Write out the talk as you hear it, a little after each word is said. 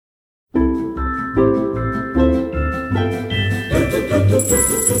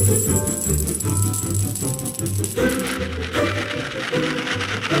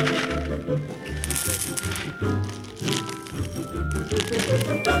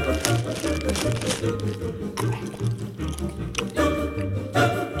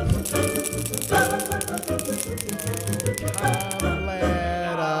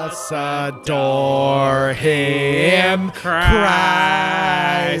adore him, Christ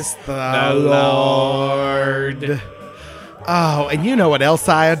the Lord. Oh, and you know what else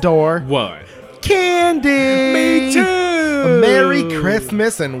I adore? What? Candy! Me too! Merry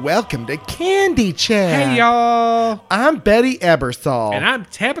Christmas and welcome to Candy Chat. Hey, y'all! I'm Betty Ebersol. And I'm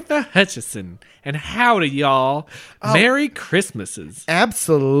Tabitha Hutchison. And howdy, y'all. Merry Christmases.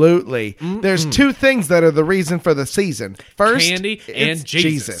 Absolutely. There's two things that are the reason for the season. First, Candy it's and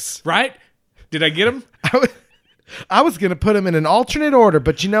Jesus. Right? Did I get them? I was going to put them in an alternate order,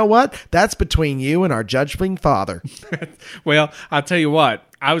 but you know what? That's between you and our judging Father. Well, I'll tell you what.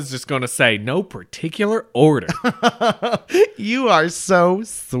 I was just going to say no particular order. You are so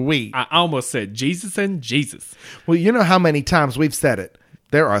sweet. I almost said Jesus and Jesus. Well, you know how many times we've said it.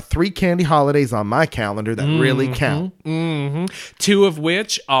 There are 3 candy holidays on my calendar that really count. Mm-hmm. 2 of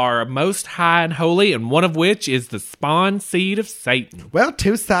which are most high and holy, and 1 of which is the spawn seed of Satan. Well,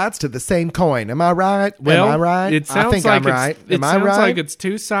 2 sides to the same coin. Am I right? Well, Am I right? It sounds I think like I'm right. It Am I sounds right? like it's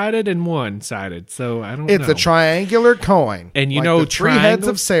 2-sided and 1-sided, so I don't know. It's a triangular coin. And you like know, the 3 heads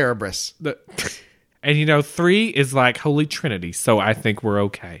of triangles- Cerberus. And you know, 3 is like Holy Trinity, so I think we're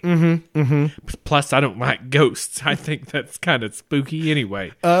okay. Plus, I don't like ghosts. I think that's kind of spooky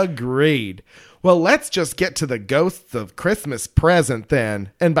anyway. Agreed. Well, let's just get to the ghosts of Christmas present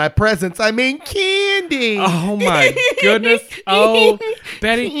then. And by presents, I mean candy. Oh my goodness. Oh,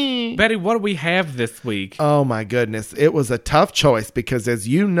 Betty, what do we have this week? Oh my goodness. It was a tough choice because as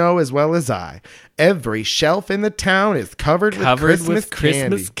you know as well as I, every shelf in the town is covered with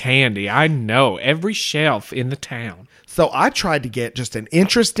Christmas candy. I know. Every shelf in the town. So I tried to get just an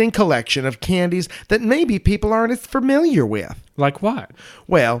interesting collection of candies that maybe people aren't as familiar with. Like what?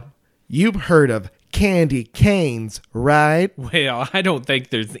 Well, you've heard of candy canes, right? Well, I don't think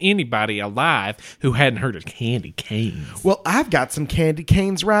there's anybody alive who hadn't heard of candy canes. Well, I've got some candy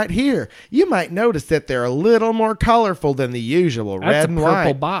canes right here. You might notice that they're a little more colorful than the usual red and That's a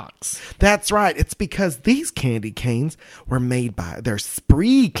purple white. box. That's right. It's because these candy canes were made by they're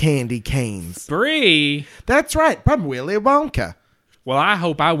Spree candy canes. Spree? That's right, from Willy Wonka. Well, I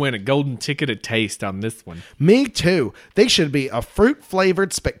hope I win a golden ticket of taste on this one. Me too. They should be a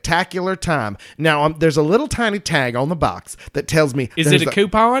fruit-flavored spectacular time. Now, there's a little tiny tag on the box that tells me... Is it a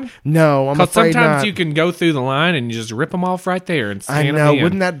coupon? No, I'm afraid Because sometimes not. you can go through the line and you just rip them off right there and I scan know. them in.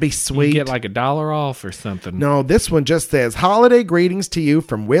 Wouldn't that be sweet? You get like $1 off or something. No, this one just says, holiday greetings to you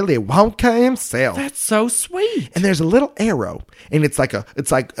from Willy Wonka himself. That's so sweet. And there's a little arrow, and it's like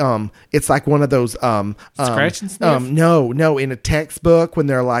one of those Scratch and sniff? No, in a textbook when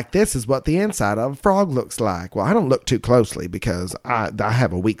they're like, this is what the inside of a frog looks like. Well, I don't look too closely because I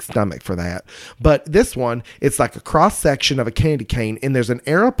have a weak stomach for that. But this one, it's like a cross section of a candy cane, and there's an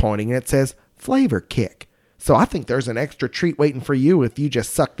arrow pointing, and it says flavor kick. So I think there's an extra treat waiting for you if you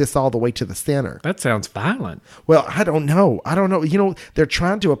just suck this all the way to the center. That sounds violent. Well, I don't know. You know, they're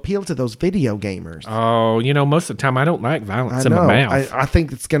trying to appeal to those video gamers. Oh, you know, most of the time I don't like violence in my mouth. I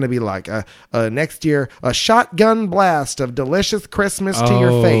think it's going to be like next year, a shotgun blast of delicious Christmas to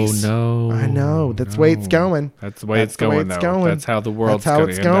your face. Oh, no. I know. That's the way it's going. That's the way it's going, though. That's how the world's That's how going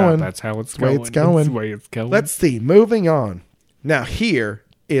it's to end going. up. That's how it's That's the way going. it's going. That's the way it's going. Let's see. Moving on. Now, here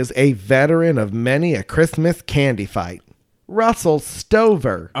is a veteran of many a Christmas candy fight. Russell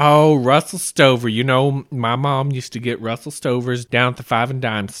Stover. Oh, Russell Stover. You know, my mom used to get Russell Stovers down at the Five and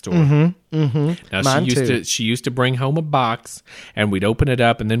Dime store. Now, Mine she used to bring home a box, and we'd open it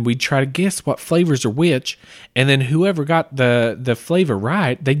up, and then we'd try to guess what flavors are which, and then whoever got the flavor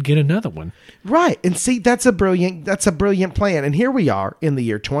right, they'd get another one. Right. And see, that's a brilliant plan. And here we are in the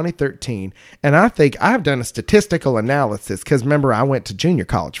year 2013. And I think I've done a statistical analysis because remember, I went to junior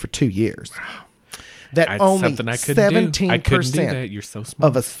college for 2 years. That That's only something I couldn't do. I couldn't do that. 17% You're so smart.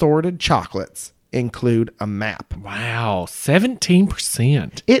 of assorted chocolates include a map. Wow,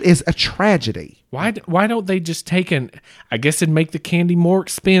 17%. It is a tragedy. Why don't they just take I guess it'd make the candy more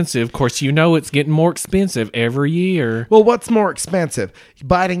expensive. Of course, you know it's getting more expensive every year. Well, what's more expensive?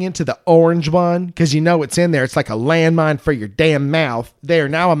 Biting into the orange one because you know it's in there. It's like a landmine for your damn mouth. There,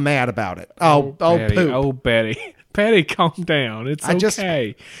 now I'm mad about it. Oh, Betty, poop. Oh, Betty. Betty, calm down. It's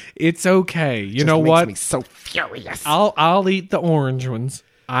okay. It's okay. You know what? Makes me so furious. I'll eat the orange ones.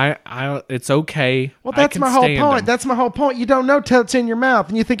 It's okay. Well, that's my whole point. Them. That's my whole point. You don't know till it's in your mouth,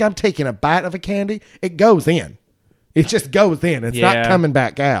 and you think I'm taking a bite of a candy. It goes in. It just goes in. It's not Yeah. coming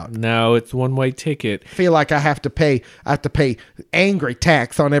back out. No, it's one-way ticket. Feel like I have to pay angry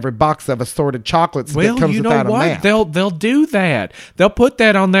tax on every box of assorted chocolates Well, that comes you know without a what? map. They'll do that. They'll put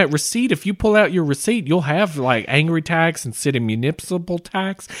that on that receipt. If you pull out your receipt, you'll have like angry tax and city municipal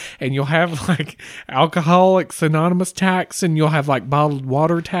tax, and you'll have like Alcoholics Anonymous tax, and you'll have like bottled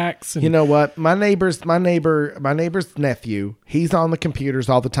water tax. And You know what? My neighbor's nephew, he's on the computers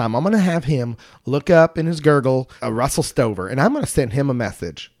all the time. I'm going to have him look up in his Gurgle a Russell Stover, and I'm going to send him a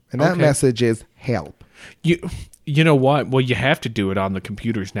message. And that Okay. message is help. you know what? Well, you have to do it on the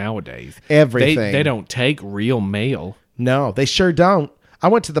computers nowadays. Everything. They don't take real mail. No, they sure don't. I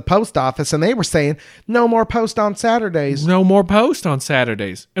went to the post office and they were saying no more post on Saturdays. No more post on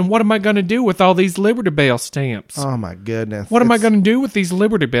Saturdays. And what am I going to do with all these Liberty Bell stamps? Oh my goodness. What am I It's going to do with these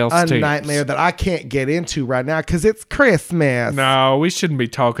Liberty Bell a stamps? nightmare that I can't get into right now because it's Christmas. No, we shouldn't be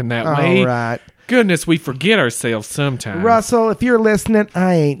talking that All way. right. Goodness, we forget ourselves sometimes. Russell, if you're listening,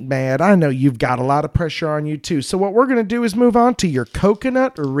 I ain't mad. I know you've got a lot of pressure on you too. So what we're going to do is move on to your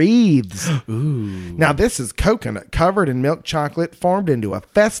coconut wreaths. Ooh. Now this is coconut covered in milk chocolate formed into a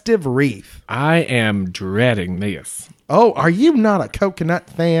festive wreath. I am dreading this. Oh, are you not a coconut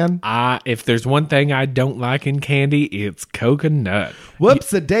fan? If there's one thing I don't like in candy, it's coconut.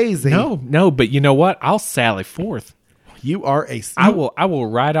 Whoops-a-daisy. No, but you know what? I'll sally forth. You are a... I will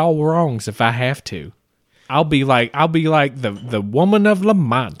right all wrongs if I have to. I'll be like the woman of La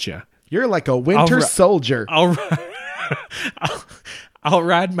Mancha. You're like a winter All right. soldier. I'll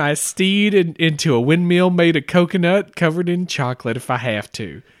ride my steed into a windmill made of coconut covered in chocolate if I have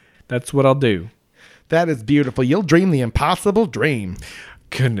to. That's what I'll do. That is beautiful. You'll dream the impossible dream.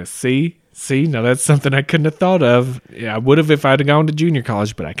 Goodness, see, now that's something I couldn't have thought of. Yeah, I would have if I'd have gone to junior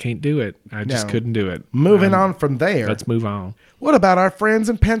college, but I can't do it. I just No. couldn't do it. Moving on from there. Let's move on. What about our friends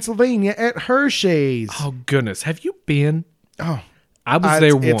in Pennsylvania at Hershey's? Oh goodness, have you been? Oh, I was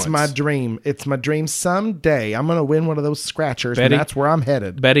there once. It's my dream. It's my dream. Someday I'm going to win one of those scratchers, Betty? and that's where I'm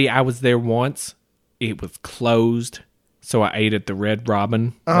headed. Betty, I was there once. It was closed, so I ate at the Red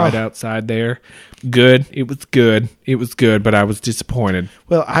Robin right outside there. Good. It was good. It was good, but I was disappointed.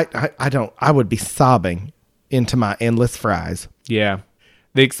 Well, I would be sobbing into my endless fries. Yeah.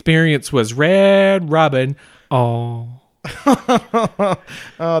 The experience was Red Robin. Oh.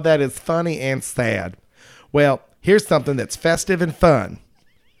 Oh, that is funny and sad. Well, here's something that's festive and fun.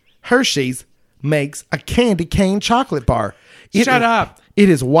 Hershey's makes a candy cane chocolate bar. Shut up. It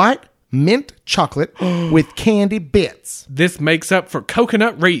is white mint chocolate with candy bits. This makes up for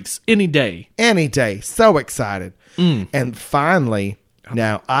coconut wreaths any day. Any day. So excited. And finally,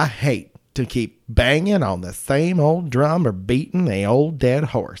 now I hate to keep banging on the same old drum or beating the old dead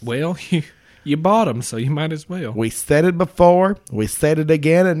horse. Well, you bought them, so you might as well. We said it before, we said it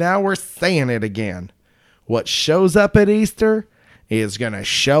again, and now we're saying it again. What shows up at Easter is going to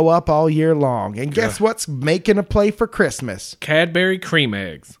show up all year long. And guess what's making a play for Christmas? Cadbury cream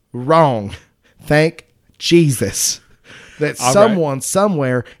eggs. Wrong. Thank Jesus that All someone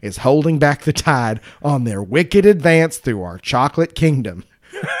somewhere is holding back the tide on their wicked advance through our chocolate kingdom.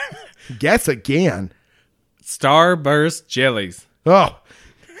 Guess again. Starburst jellies. Oh,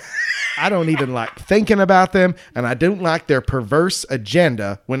 I don't even like thinking about them, and I don't like their perverse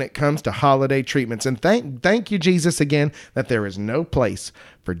agenda when it comes to holiday treatments. And thank you, Jesus, again, that there is no place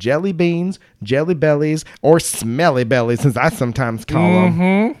for jelly beans, jelly bellies, or smelly bellies, as I sometimes call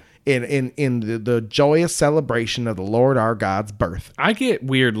them, in the joyous celebration of the Lord our God's birth. I get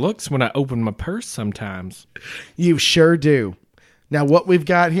weird looks when I open my purse sometimes. You sure do. Now, what we've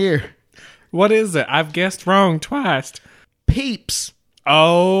got here, What is it? I've guessed wrong twice. Peeps.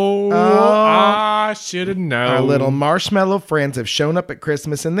 Oh, I should have known. Our little marshmallow friends have shown up at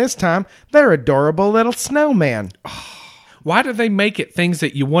Christmas, and this time they're adorable little snowman. Why do they make it things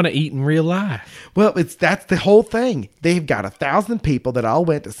that you want to eat in real life? Well, that's the whole thing. They've got 1,000 people that all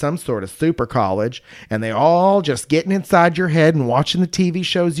went to some sort of super college, and they're all just getting inside your head and watching the TV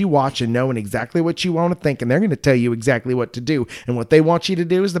shows you watch and knowing exactly what you want to think, and they're going to tell you exactly what to do. And what they want you to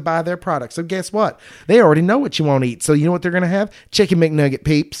do is to buy their product. So guess what? They already know what you want to eat. So you know what they're going to have? Chicken McNugget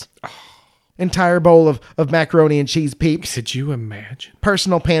Peeps. Entire bowl of macaroni and cheese Peeps. Could you imagine?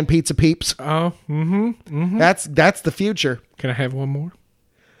 Personal pan pizza Peeps. Oh, That's the future. Can I have one more?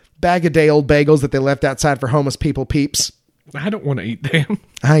 Bag of day old bagels that they left outside for homeless people Peeps. I don't want to eat them.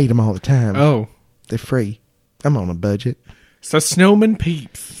 I eat them all the time. Oh, They're free. I'm on a budget. so Snowman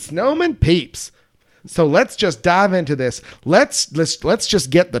Peeps. Snowman Peeps. So let's just dive into this. Let's just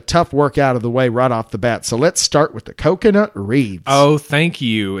get the tough work out of the way right off the bat. So let's start with the coconut wreaths. Oh, thank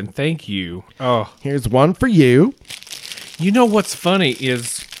you, and thank you. Oh, Here's one for you. you know what's funny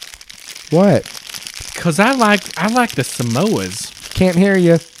is What? Because I like the Samoas. Can't hear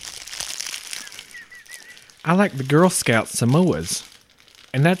you. I like the Girl Scout Samoas.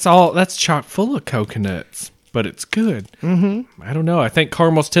 And that's chock full of coconuts. But it's good. Mm-hmm. I don't know. I think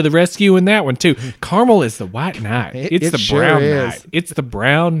Caramel's to the rescue in that one, too. Caramel is the white knight. It's the sure brown is. knight. It's the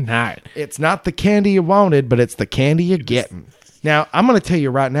brown knight. It's not the candy you wanted, but it's the candy you're getting. Now, I'm going to tell you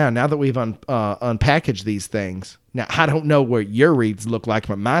right now that we've unpackaged these things. Now, I don't know what your reeds look like,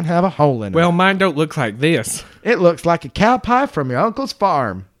 but mine have a hole in them. Well, mine don't look like this. It looks like a cow pie from your uncle's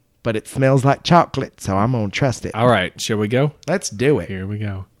farm, but it smells like chocolate, so I'm going to trust it. All right. Shall we go? Let's do it. Here we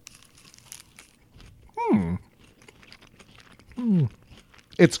go.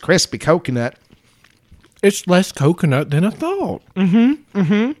 It's crispy coconut. It's less coconut than I thought.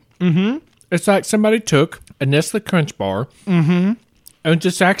 It's like somebody took a Nestle Crunch bar and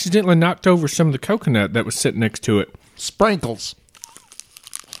just accidentally knocked over some of the coconut that was sitting next to it. Sprinkles.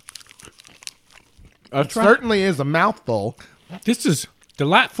 That's Certainly is a mouthful. This is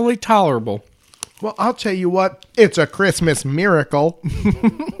delightfully tolerable. Well, I'll tell you what. It's a Christmas miracle.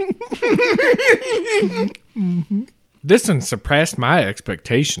 This one surpassed my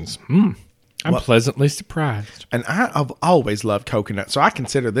expectations. I'm pleasantly surprised. And I've always loved coconut, so I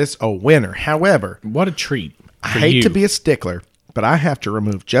consider this a winner. However, What a treat. I hate to be a stickler, but I have to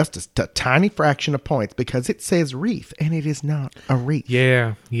remove just a tiny fraction of points because it says wreath, and it is not a wreath.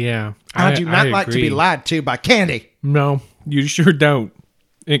 Yeah. I do not like to be agree. lied to by candy. No, you sure don't.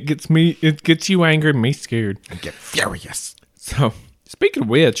 It gets you angry and me scared. I get furious. So, speaking of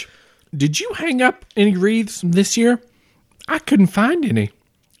which, did you hang up any wreaths this year? I couldn't find any.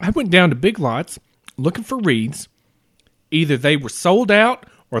 I went down to Big Lots looking for wreaths. Either they were sold out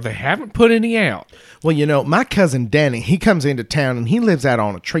or they haven't put any out. Well, you know, my cousin Danny, he comes into town and he lives out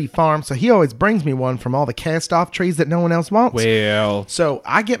on a tree farm, so he always brings me one from all the cast-off trees that no one else wants. Well, So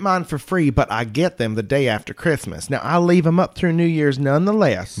I get mine for free, but I get them the day after Christmas. Now, I leave them up through New Year's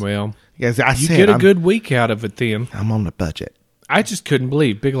nonetheless. As I you said, get a good week out of it then. I'm on the budget. I just couldn't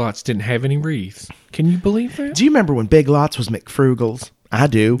believe Big Lots didn't have any wreaths. Can you believe that? Do you remember when Big Lots was McFrugal's? I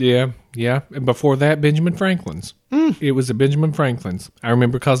do. Yeah. And before that, Benjamin Franklin's. It was a Benjamin Franklin's. I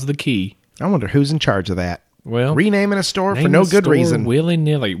remember because of the key. I wonder who's in charge of that. Well, Renaming a store for name no the good store reason.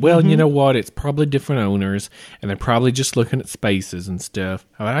 willy-nilly. Well, you know what? It's probably different owners, and they're probably just looking at spaces and stuff.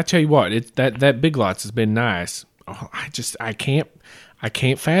 I tell you what, that Big Lots has been nice. Oh, I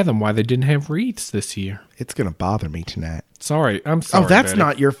can't fathom why they didn't have wreaths this year. It's going to bother me tonight. Sorry, I'm sorry. Oh, that's Betty.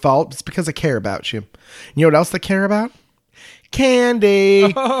 not your fault. It's because I care about you. You know what else they care about?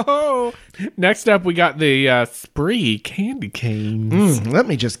 Candy. Oh, next up, we got the Spree candy canes. Let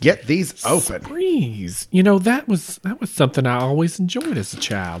me just get these open. Sprees. You know, that was something I always enjoyed as a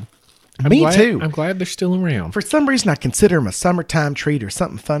child. Me too. I'm glad they're still around. For some reason, I consider them a summertime treat or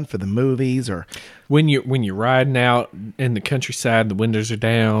something fun for the movies. Or When you're riding out in the countryside, the windows are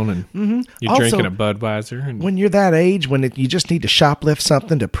down, and you're Also, drinking a Budweiser. And when you're that age, when you just need to shoplift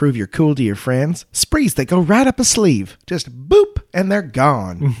something to prove you're cool to your friends, sprees, they go right up a sleeve. Just boop, and they're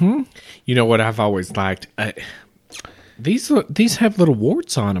gone. you know what I've always liked? These have little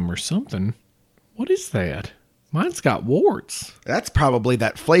warts on them or something. What is that? Mine's got warts. That's probably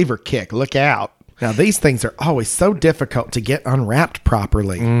that flavor kick. Look out. Now, these things are always so difficult to get unwrapped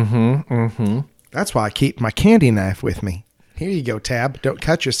properly. That's why I keep my candy knife with me. Here you go, Tab. Don't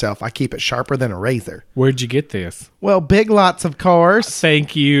cut yourself. I keep it sharper than a razor. Where'd you get this? Well, Big Lots, of course.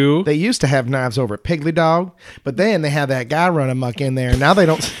 Thank you. They used to have knives over at Piggly Dog, but then they had that guy run amok in there. Now they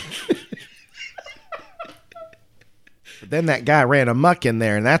don't. But then that guy ran amok in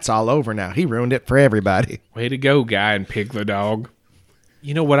there, and that's all over now. He ruined it for everybody. Way to go, guy and Piglet Dog.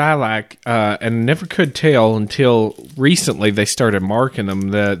 You know what I like, and never could tell until recently they started marking them,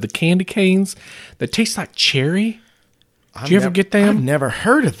 the candy canes that taste like cherry. Did you ever get them? I've never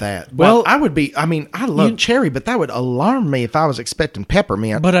heard of that. Well, I would be, I love cherry, but that would alarm me if I was expecting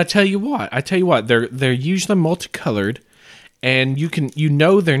peppermint. But I tell you what, they're usually multicolored, and you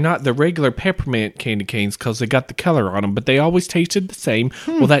know they're not the regular peppermint candy canes because they got the color on them, but they always tasted the same.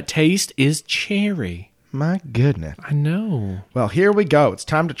 Well, that taste is cherry. My goodness. I know. Well, here we go. It's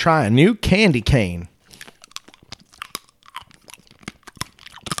time to try a new candy cane.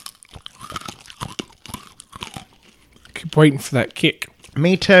 Keep waiting for that kick.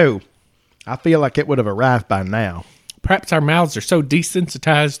 Me too. I feel like it would have arrived by now. Perhaps our mouths are so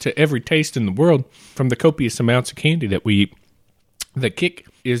desensitized to every taste in the world from the copious amounts of candy that we eat. The kick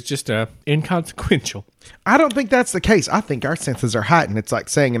is just inconsequential. I don't think that's the case. I think our senses are heightened. It's like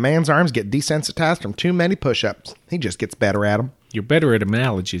saying a man's arms get desensitized from too many push-ups. He just gets better at them. You're better at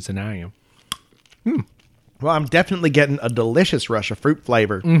analogies than I am. Well, I'm definitely getting a delicious rush of fruit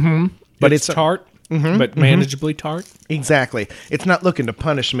flavor. But it's tart. but manageably tart. Exactly. It's not looking to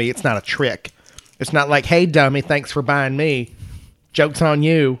punish me. It's not a trick. It's not like, hey, dummy, thanks for buying me. Joke's on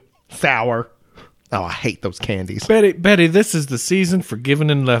you. Sour. Oh, I hate those candies. Betty, this is the season for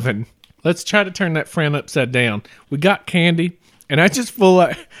giving and loving. Let's try to turn that frown upside down. We got candy, and I just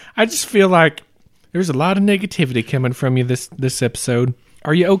feel like there's a lot of negativity coming from you this episode.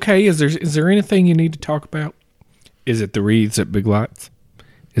 Are you okay? Is there anything you need to talk about? Is it the wreaths at Big Lots?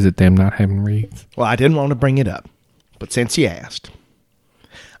 Is it them not having wreaths? Well, I didn't want to bring it up, but since you asked,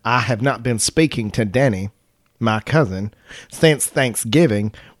 I have not been speaking to Denny, my cousin, since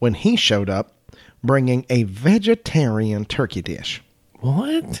Thanksgiving when he showed up bringing a vegetarian turkey dish.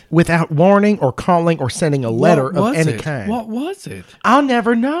 What? Without warning or calling or sending a letter of any kind. What was it? I'll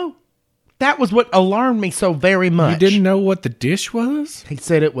never know. That was what alarmed me so very much. You didn't know what the dish was? He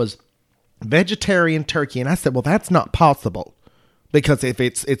said it was vegetarian turkey, and I said, well, that's not possible. Because if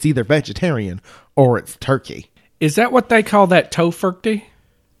it's either vegetarian or it's turkey. Is that what they call that tofurkey?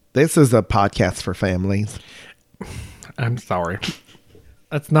 This is a podcast for families. I'm sorry.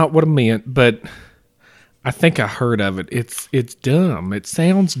 That's not what I meant, but I think I heard of it. It's dumb. It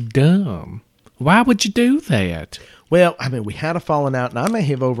sounds dumb. Why would you do that? Well, I mean, we had a falling out, and I may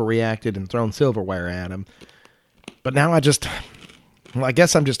have overreacted and thrown silverware at him. But now I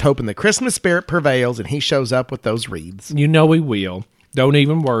guess I'm just hoping the Christmas spirit prevails and he shows up with those wreaths. You know he will. Don't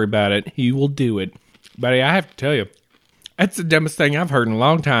even worry about it. He will do it. Buddy, I have to tell you, that's the dumbest thing I've heard in a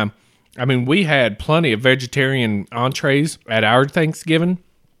long time. I mean, we had plenty of vegetarian entrees at our Thanksgiving.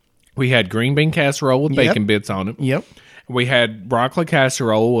 We had green bean casserole with bacon bits on it. Yep. We had broccoli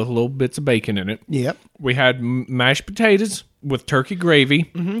casserole with little bits of bacon in it. Yep. We had mashed potatoes with turkey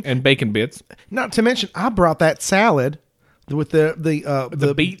gravy and bacon bits. Not to mention, I brought that salad with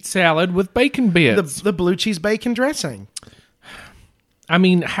the beet salad with bacon bits. The blue cheese bacon dressing. I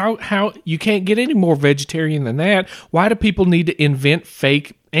mean, how you can't get any more vegetarian than that. Why do people need to invent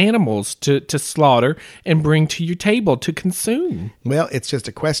fake animals to slaughter and bring to your table to consume? Well, it's just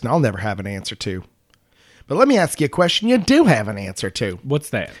a question I'll never have an answer to. But let me ask you a question you do have an answer to.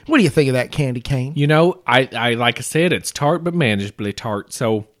 What's that? What do you think of that candy cane? You know, I like I said, it's tart but manageably tart.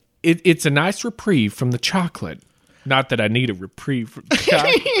 So it's a nice reprieve from the chocolate. Not that I need a reprieve from the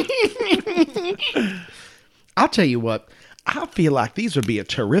chocolate. I'll tell you what. I feel like these would be a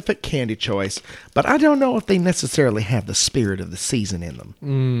terrific candy choice, but I don't know if they necessarily have the spirit of the season in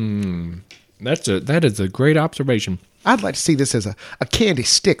them. That is a great observation. I'd like to see this as a candy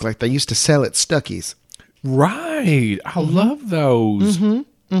stick like they used to sell at Stuckey's. Right. I love those.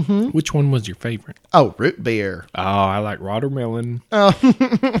 Which one was your favorite? Oh, root beer. Oh, I like watermelon. Oh.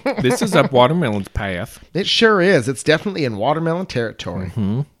 This is up watermelon's path. It sure is. It's definitely in watermelon territory.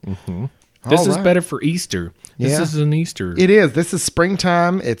 This is better for Easter. This is an Easter. It is. This is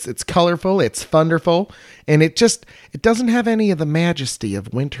springtime. It's colorful. It's thunderful. And it doesn't have any of the majesty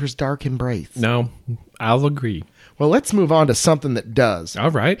of winter's dark embrace. No, I'll agree. Well, let's move on to something that does.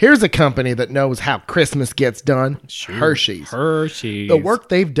 All right. Here's a company that knows how Christmas gets done. Sure. Hershey's. The work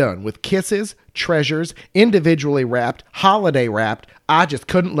they've done with kisses, treasures, individually wrapped, holiday wrapped. I just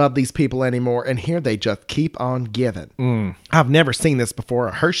couldn't love these people anymore, and here they just keep on giving. I've never seen this before,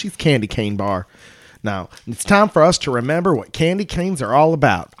 a Hershey's candy cane bar. Now, it's time for us to remember what candy canes are all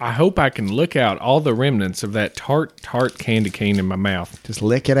about. I hope I can lick out all the remnants of that tart candy cane in my mouth. Just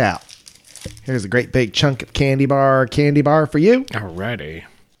lick it out. Here's a great big chunk of candy bar for you. Alrighty.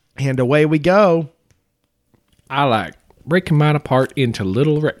 And away we go. I like breaking mine apart into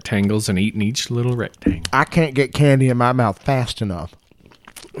little rectangles and eating each little rectangle. I can't get candy in my mouth fast enough.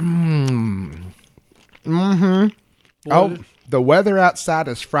 Oh, the weather outside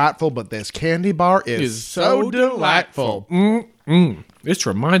is frightful, but this candy bar is so delightful. This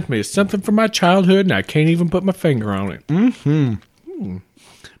reminds me of something from my childhood, and I can't even put my finger on it.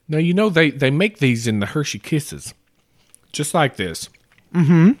 Now, you know, they make these in the Hershey Kisses. Just like this.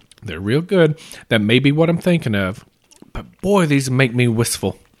 They're real good. That may be what I'm thinking of. But boy, these make me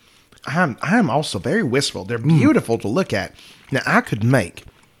wistful. I'm also very wistful. They're beautiful to look at. Now, I could make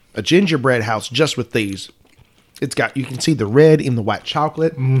a gingerbread house just with these. You can see the red in the white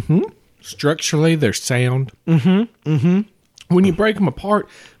chocolate. Structurally, they're sound. When you break them apart,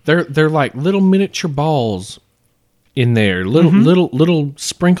 they're like little miniature balls in there. Little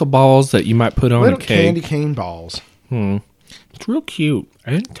sprinkle balls that you might put on a cake. Little candy cane balls. It's real cute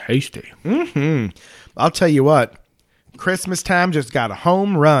and tasty. I'll tell you what. Christmas time just got a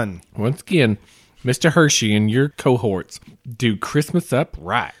home run. Once again, Mr. Hershey and your cohorts do Christmas up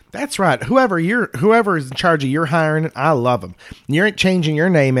right. That's right. Whoever is in charge of your hiring, I love them. You ain't changing your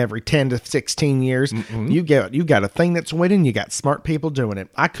name every 10 to 16 years. You got a thing that's winning. You got smart people doing it.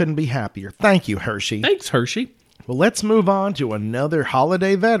 I couldn't be happier. Thank you, Hershey. Thanks, Hershey. Well, let's move on to another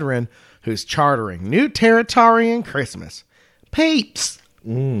holiday veteran who's chartering new territory in Christmas. Peeps.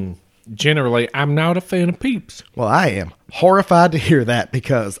 Generally, I'm not a fan of Peeps. Well, I am horrified to hear that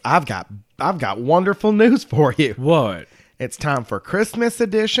because I've got wonderful news for you. What? It's time for Christmas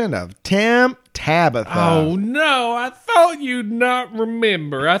edition of Temp Tabitha. Oh, no. I thought you'd not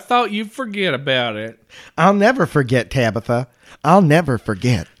remember. I thought you'd forget about it. I'll never forget, Tabitha. I'll never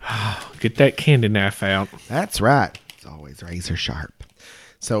forget. Get that candy knife out. That's right. It's always razor sharp.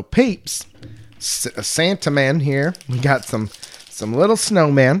 So, peeps, Santa Man here. We got some little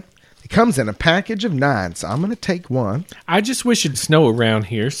snowmen. It comes in a package of 9, so I'm going to take one. I just wish it'd snow around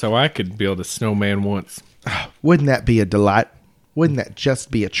here so I could build a snowman once. Wouldn't that be a delight? Wouldn't that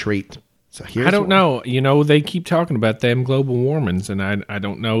just be a treat? So here's I don't know. You know, they keep talking about them global warmings, and I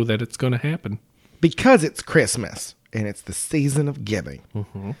don't know that it's going to happen. Because it's Christmas, and it's the season of giving.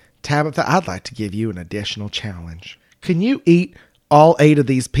 Tabitha, I'd like to give you an additional challenge. Can you eat all 8 of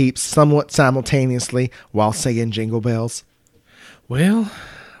these peeps somewhat simultaneously while saying Jingle Bells? Well,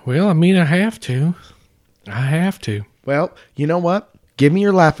 I mean, I have to. Well, you know what? Give me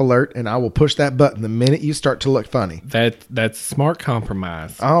your laugh alert, and I will push that button the minute you start to look funny. That's a smart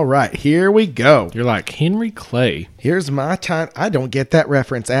compromise. All right, here we go. You're like Henry Clay. Here's my time. I don't get that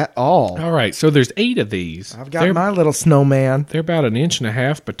reference at all. All right, so there's 8 of these. I've got my little snowman. They're about 1.5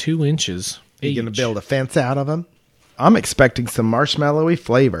 inches by 2 inches. You going to build a fence out of them? I'm expecting some marshmallowy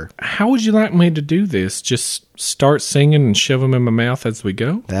flavor. How would you like me to do this? Just start singing and shove them in my mouth as we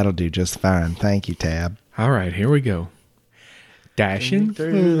go? That'll do just fine. Thank you, Tab. All right, here we go. Dashing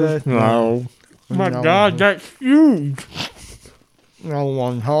through the snow. My God, that's huge. No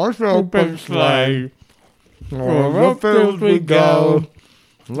one horse open sleigh. Over the fields we go.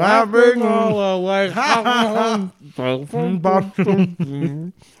 Laughing all the way.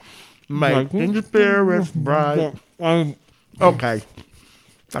 Making the spirits bright. Okay.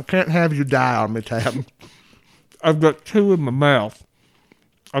 I can't have you die on me, Tab. I've got 2 in my mouth.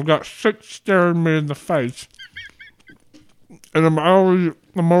 I've got 6 staring me in the face. And I'm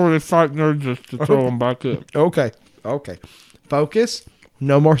already fighting urges to throw them back up. Okay. Focus.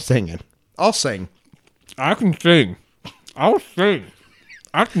 No more singing. I'll sing. I can sing. I'll sing.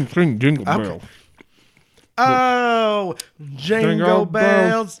 I can sing Jingle Bells. Oh, jingle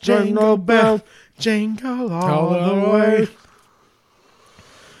bells, jingle bells, jingle all the way.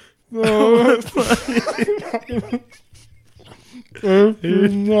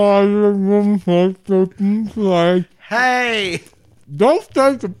 Hey! Don't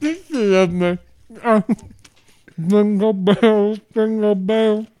take a picture of me. Jingle bells, jingle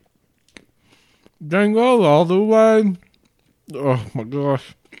bells. Jingle all the way. Oh my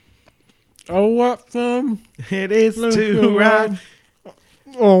gosh. Oh, what fun it is to ride.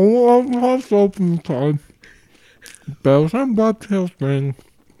 Oh, what's open time. Bells and bobtails ring.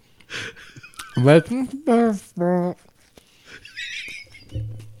 Legends bells rock.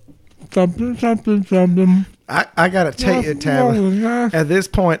 Something. I gotta tell you, Tabitha, at this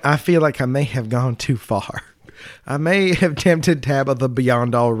point, I feel like I may have gone too far. I may have tempted Tabitha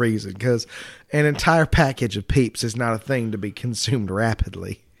beyond all reason, because an entire package of Peeps is not a thing to be consumed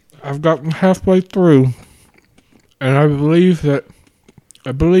rapidly. I've gotten halfway through, and I believe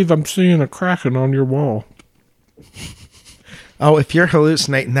I'm seeing a cracking on your wall. Oh, if you're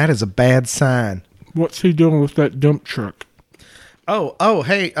hallucinating, that is a bad sign. What's he doing with that dump truck? Oh,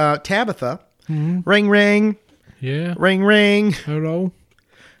 hey, Tabitha. Mm-hmm. Ring, ring. Yeah. Ring, ring. Hello?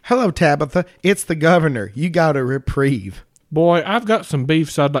 Hello, Tabitha. It's the governor. You got a reprieve. Boy, I've got some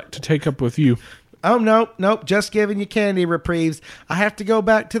beefs I'd like to take up with you. Oh, nope. Just giving you candy reprieves. I have to go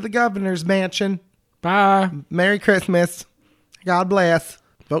back to the governor's mansion. Bye. Merry Christmas. God bless.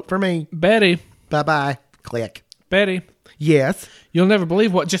 Vote for me. Betty. Bye-bye. Click. Betty. Yes? You'll never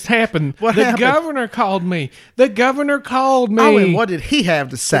believe what just happened. What happened? The governor called me. Oh, and what did he have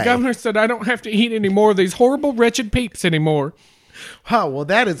to say? The governor said I don't have to eat any more of these horrible, wretched Peeps anymore. Oh, well,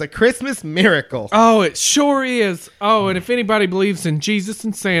 that is a Christmas miracle. Oh, it sure is. Oh, and if anybody believes in Jesus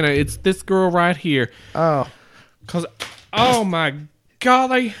and Santa, it's this girl right here. Oh. Oh, my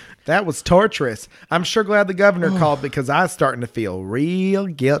golly. That was torturous. I'm sure glad the governor called because I was starting to feel real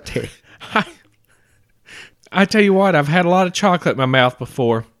guilty. I tell you what, I've had a lot of chocolate in my mouth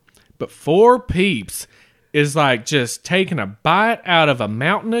before, but 4 Peeps, is like just taking a bite out of a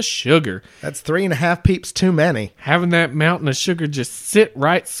mountain of sugar. That's 3.5 peeps too many. Having that mountain of sugar just sit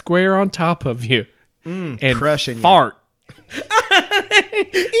right square on top of you and crushing you. fart.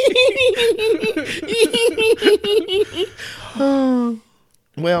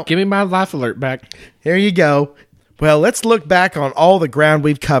 Well, Give me my life alert back. here you go. Well, let's look back on all the ground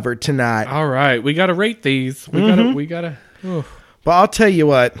we've covered tonight. All right, we got to rate these. We got to. But I'll tell you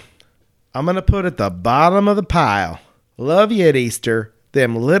what, I'm going to put at the bottom of the pile. Love you at Easter.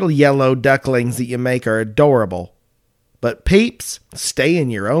 Them little yellow ducklings that you make are adorable. But peeps, stay in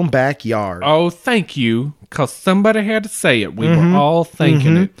your own backyard. Oh, thank you, because somebody had to say it. We were all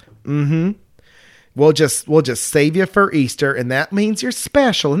thinking it. We'll just save you for Easter, and that means you're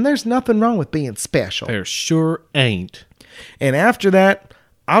special, and there's nothing wrong with being special. There sure ain't. And after that,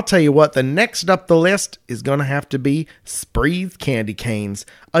 I'll tell you what, the next up the list is going to have to be Spree's Candy Canes,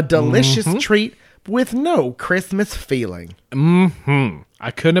 a delicious treat with no Christmas feeling.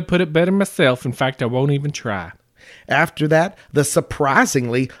 I couldn't have put it better myself. In fact, I won't even try. After that, the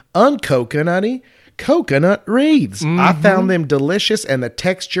surprisingly uncoconutty coconut wreaths. I found them delicious, and the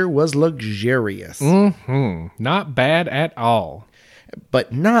texture was luxurious. Not bad at all.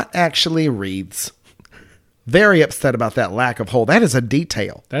 But not actually wreaths. Very upset about that lack of hole. That is a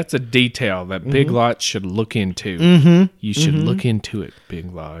detail. That's a detail that Big Lots should look into. You should look into it,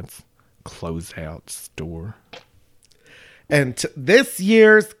 Big Lots. Closeout store. And this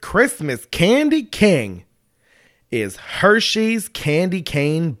year's Christmas Candy King is Hershey's Candy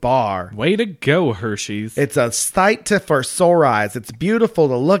Cane Bar. Way to go, Hershey's. It's a sight for sore eyes. It's beautiful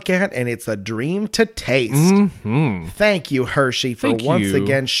to look at, and it's a dream to taste. Thank you, Hershey, for once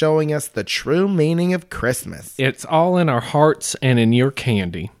again showing us the true meaning of Christmas. It's all in our hearts and in your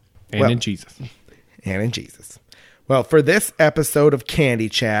candy. And in Jesus. And in Jesus. Well, for this episode of Candy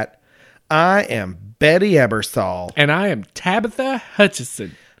Chat, I am Betty Ebersol. And I am Tabitha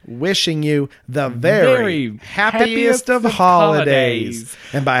Hutchison. Wishing you the very happiest of holidays.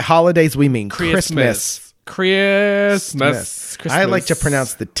 And by holidays, we mean Christmas. Christmas. I like to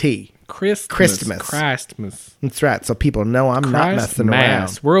pronounce the T. Christmas. That's right. So people know I'm not messing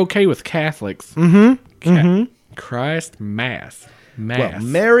around. We're okay with Catholics. Christ Mass. Well,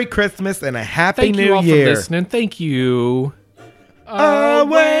 Merry Christmas and a Happy New Year. Thank you all for listening. Thank you.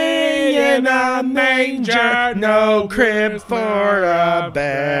 Away in a manger, no crib for a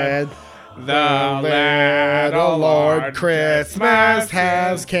bed. The little Lord Christmas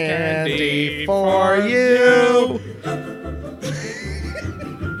has candy for you.